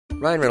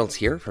Ryan Reynolds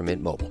here from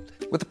Mint Mobile.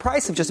 With the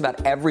price of just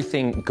about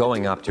everything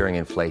going up during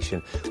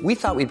inflation, we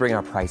thought we'd bring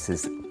our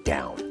prices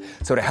down.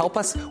 So to help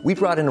us, we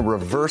brought in a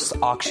reverse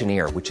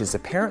auctioneer, which is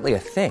apparently a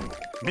thing.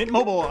 Mint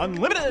Mobile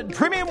Unlimited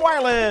Premium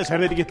Wireless. How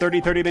to get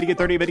 30, 30, bit to get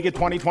 30, bit to get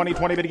 20, 20,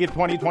 20, bit to get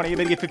 20, 20,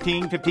 bit to get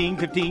 15, 15,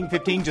 15,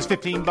 15, just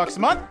 $15 a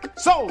month?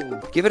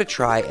 Sold! Give it a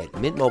try at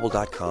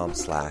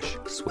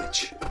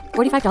mintmobile.com/switch.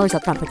 $45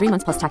 up front for 3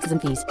 months plus taxes and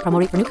fees. Promo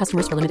rate for new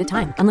customers for limited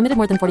time. Unlimited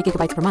more than 40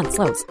 gigabytes per month.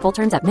 Slows full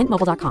terms at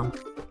mintmobile.com.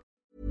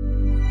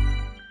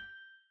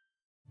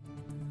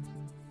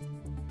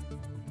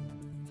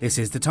 This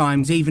is the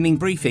Times evening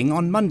briefing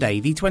on Monday,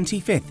 the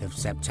 25th of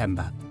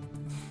September.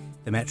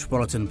 The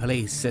Metropolitan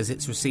Police says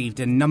it's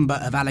received a number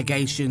of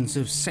allegations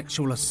of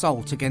sexual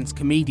assault against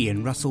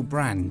comedian Russell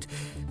Brand.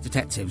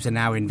 Detectives are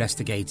now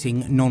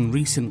investigating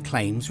non-recent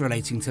claims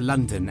relating to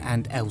London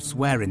and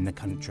elsewhere in the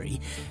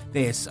country.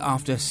 This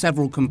after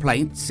several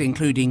complaints,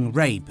 including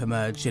rape,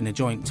 emerged in a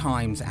joint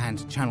Times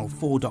and Channel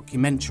 4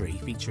 documentary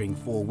featuring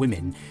 4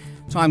 women.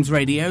 Times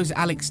Radio's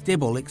Alex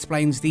Dibble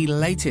explains the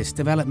latest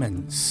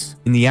developments.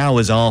 In the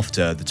hours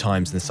after the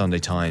Times and the Sunday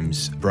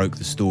Times broke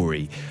the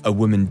story, a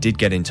woman did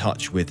get in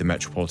touch with the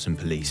Metropolitan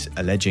Police,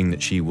 alleging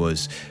that she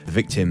was the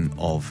victim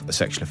of a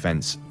sexual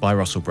offence by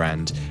Russell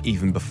Brand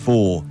even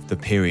before the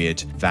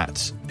period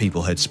that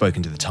people had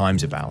spoken to the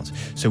Times about.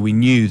 So we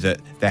knew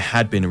that there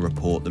had been a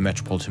report, the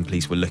Metropolitan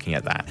Police were looking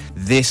at that.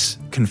 This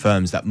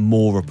confirms that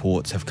more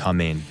reports have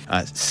come in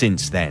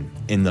since then,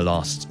 in the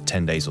last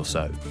 10 days or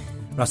so.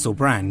 Russell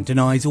Brand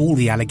denies all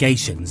the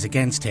allegations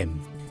against him.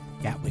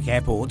 Gatwick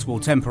Airport will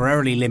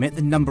temporarily limit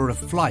the number of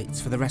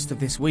flights for the rest of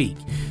this week.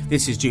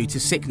 This is due to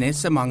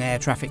sickness among air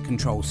traffic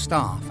control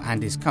staff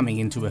and is coming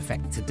into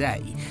effect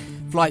today.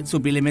 Flights will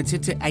be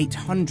limited to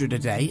 800 a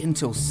day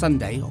until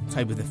Sunday,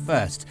 October the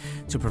 1st,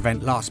 to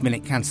prevent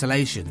last-minute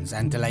cancellations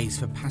and delays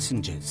for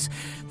passengers.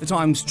 The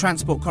Times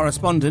transport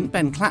correspondent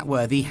Ben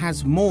Clatworthy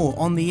has more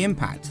on the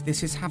impact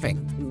this is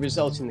having.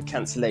 Resulting in the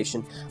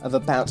cancellation of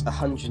about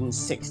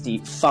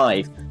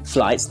 165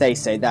 flights. They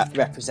say that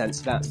represents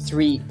about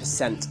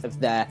 3% of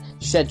their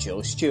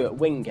schedule. Stuart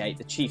Wingate,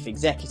 the chief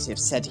executive,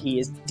 said he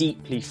is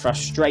deeply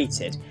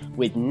frustrated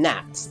with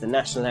NATS, the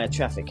National Air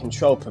Traffic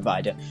Control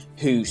provider,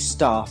 who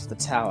staff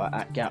the tower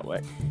at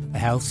Gatwick. The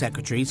Health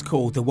Secretary's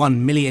called the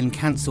 1 million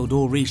cancelled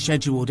or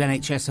rescheduled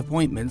NHS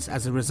appointments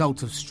as a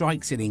result of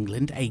strikes in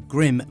England a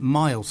grim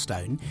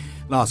milestone.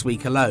 Last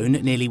week alone,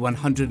 nearly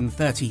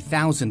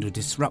 130,000 were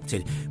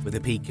disrupted, with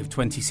a peak of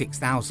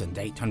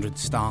 26,800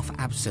 staff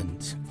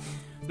absent.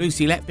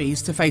 Lucy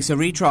Letby's to face a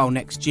retrial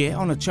next year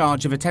on a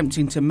charge of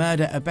attempting to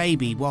murder a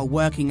baby while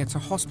working at a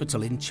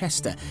hospital in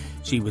Chester.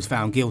 She was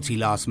found guilty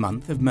last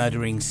month of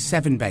murdering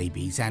 7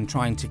 babies and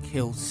trying to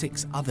kill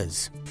 6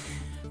 others.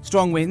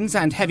 Strong winds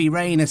and heavy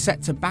rain are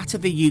set to batter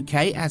the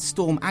UK as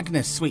Storm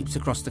Agnes sweeps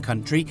across the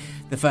country.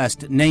 The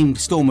first named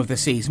storm of the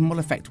season will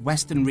affect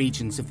western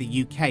regions of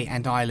the UK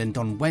and Ireland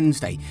on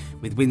Wednesday,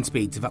 with wind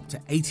speeds of up to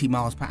 80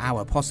 miles per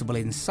hour possible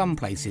in some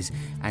places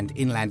and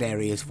inland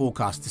areas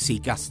forecast to see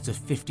gusts of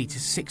 50 to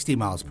 60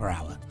 miles per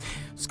hour.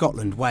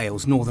 Scotland,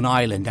 Wales, Northern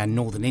Ireland and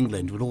Northern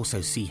England will also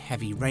see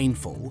heavy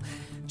rainfall.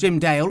 Jim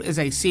Dale is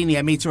a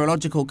senior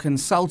meteorological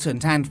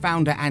consultant and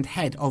founder and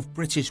head of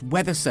British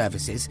Weather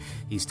Services.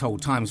 He's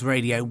told Times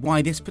Radio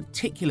why this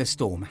particular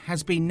storm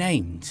has been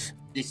named.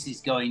 This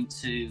is going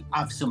to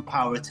have some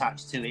power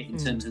attached to it in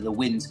terms of the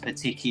winds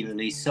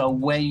particularly. So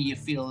when you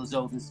feel as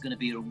though there's going to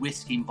be a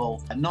risk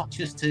involved, and not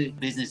just to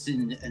business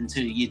and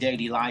to your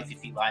daily life,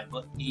 if you like,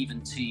 but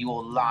even to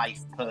your life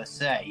per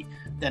se,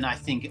 then I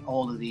think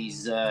all of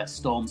these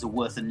storms are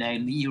worth a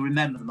name. You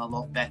remember them a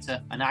lot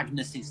better. And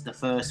Agnes is the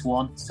first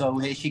one. So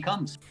here she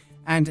comes.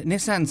 And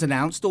Nissan's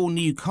announced all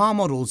new car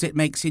models it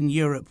makes in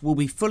Europe will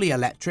be fully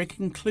electric,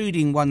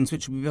 including ones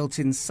which will be built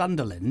in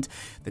Sunderland.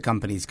 The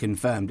company's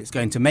confirmed it's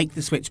going to make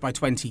the switch by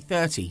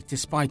 2030,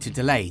 despite a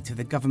delay to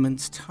the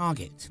government's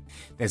target.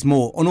 There's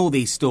more on all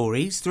these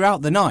stories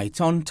throughout the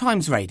night on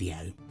Times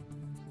Radio.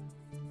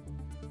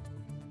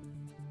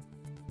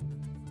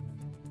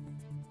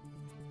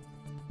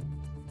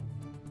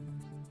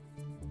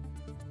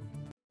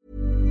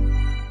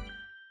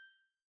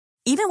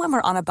 Even when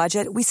we're on a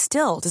budget, we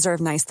still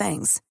deserve nice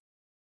things.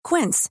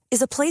 Quince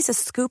is a place to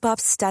scoop up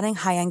stunning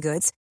high-end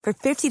goods for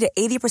 50 to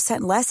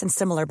 80% less than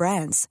similar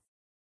brands.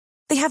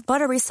 They have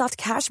buttery soft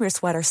cashmere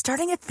sweaters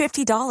starting at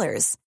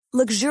 $50,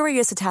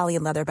 luxurious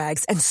Italian leather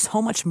bags, and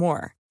so much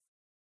more.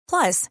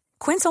 Plus,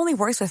 Quince only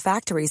works with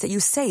factories that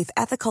use safe,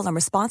 ethical, and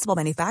responsible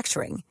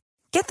manufacturing.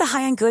 Get the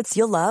high-end goods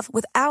you'll love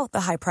without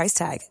the high price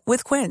tag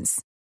with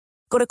Quince.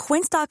 Go to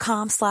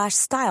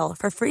quince.com/style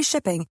for free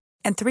shipping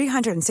and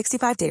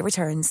 365-day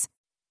returns.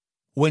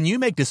 When you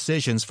make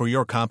decisions for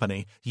your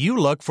company, you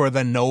look for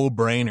the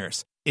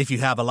no-brainers. If you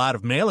have a lot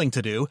of mailing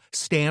to do,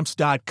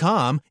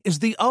 Stamps.com is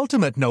the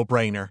ultimate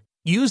no-brainer.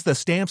 Use the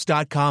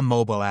Stamps.com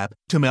mobile app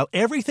to mail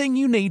everything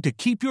you need to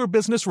keep your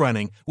business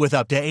running with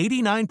up to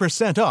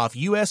 89% off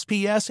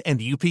USPS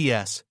and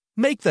UPS.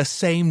 Make the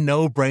same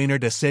no-brainer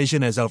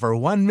decision as over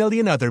 1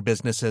 million other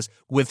businesses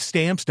with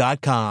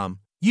Stamps.com.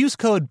 Use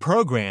code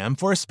PROGRAM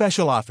for a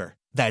special offer.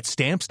 That's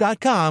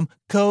Stamps.com,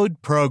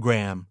 code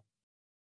PROGRAM.